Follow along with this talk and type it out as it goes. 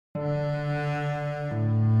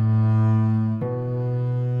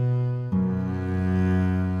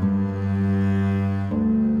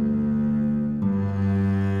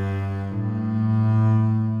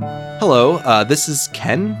Hello, this is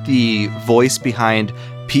Ken, the voice behind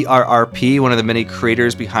PRRP, one of the many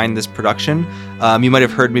creators behind this production. You might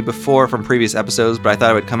have heard me before from previous episodes, but I thought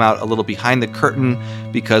I would come out a little behind the curtain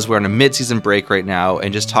because we're on a mid-season break right now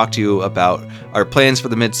and just talk to you about our plans for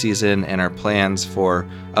the mid-season and our plans for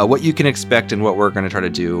what you can expect and what we're going to try to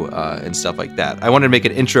do and stuff like that. I wanted to make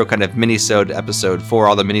an intro kind of mini-sode episode for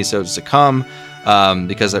all the mini-sodes to come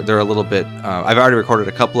because they're a little bit... I've already recorded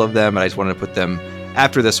a couple of them, and I just wanted to put them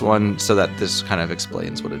after this one so that this kind of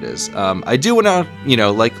explains what it is. I do want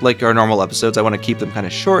to, like our normal episodes, I want to keep them kind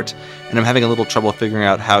of short, and I'm having a little trouble figuring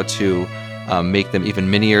out how to make them even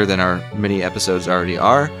minier than our mini episodes already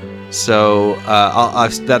are. So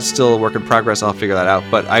that's still a work in progress. I'll figure that out.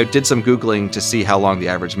 But I did some Googling to see how long the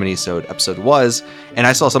average mini-sode episode was, and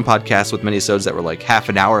I saw some podcasts with mini-sodes that were like half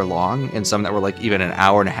an hour long, and some that were like even an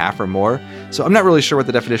hour and a half or more. So I'm not really sure what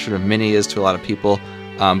the definition of mini is to a lot of people.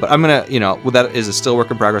 But I'm going to, that is a still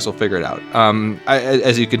work in progress. We'll figure it out.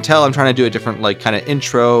 As you can tell, I'm trying to do a different kind of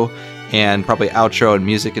intro and probably outro and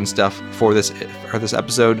music and stuff for this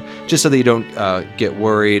episode, just so that you don't get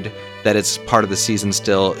worried that it's part of the season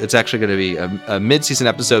still. It's actually going to be a mid-season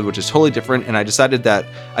episode, which is totally different. And I decided that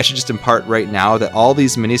I should just impart right now that all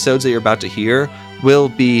these minisodes that you're about to hear will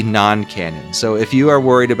be non-canon. So if you are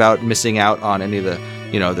worried about missing out on any of the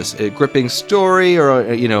this gripping story or,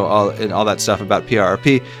 all that stuff about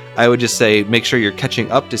PRRP, I would just say make sure you're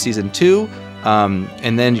catching up to season 2,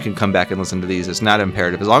 and then you can come back and listen to these. It's not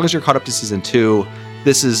imperative. As long as you're caught up to season 2,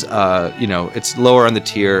 this is, it's lower on the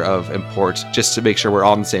tier of import, just to make sure we're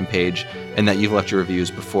all on the same page and that you've left your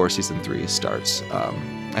reviews before season 3 starts.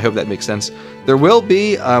 I hope that makes sense. There will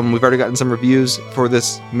be, we've already gotten some reviews for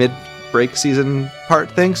this mid-break season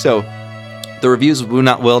part thing, so the reviews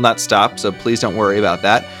will not stop, so please don't worry about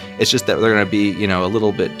that. It's just that they're going to be, a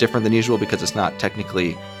little bit different than usual because it's not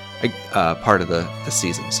technically part of the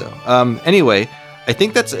season. So anyway, I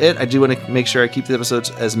think that's it. I do want to make sure I keep the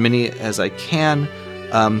episodes as many as I can,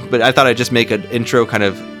 but I thought I'd just make an intro kind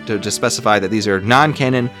of to specify that these are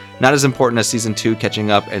non-canon, not as important as Season 2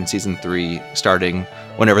 catching up and Season 3 starting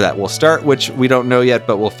whenever that will start, which we don't know yet,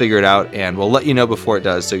 but we'll figure it out, and we'll let you know before it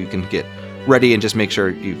does so you can get ready and just make sure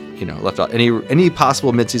you've left out any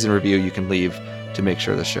possible mid-season review you can leave to make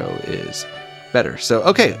sure the show is better. So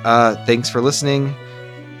okay, thanks for listening.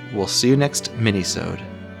 We'll see you next mini-sode.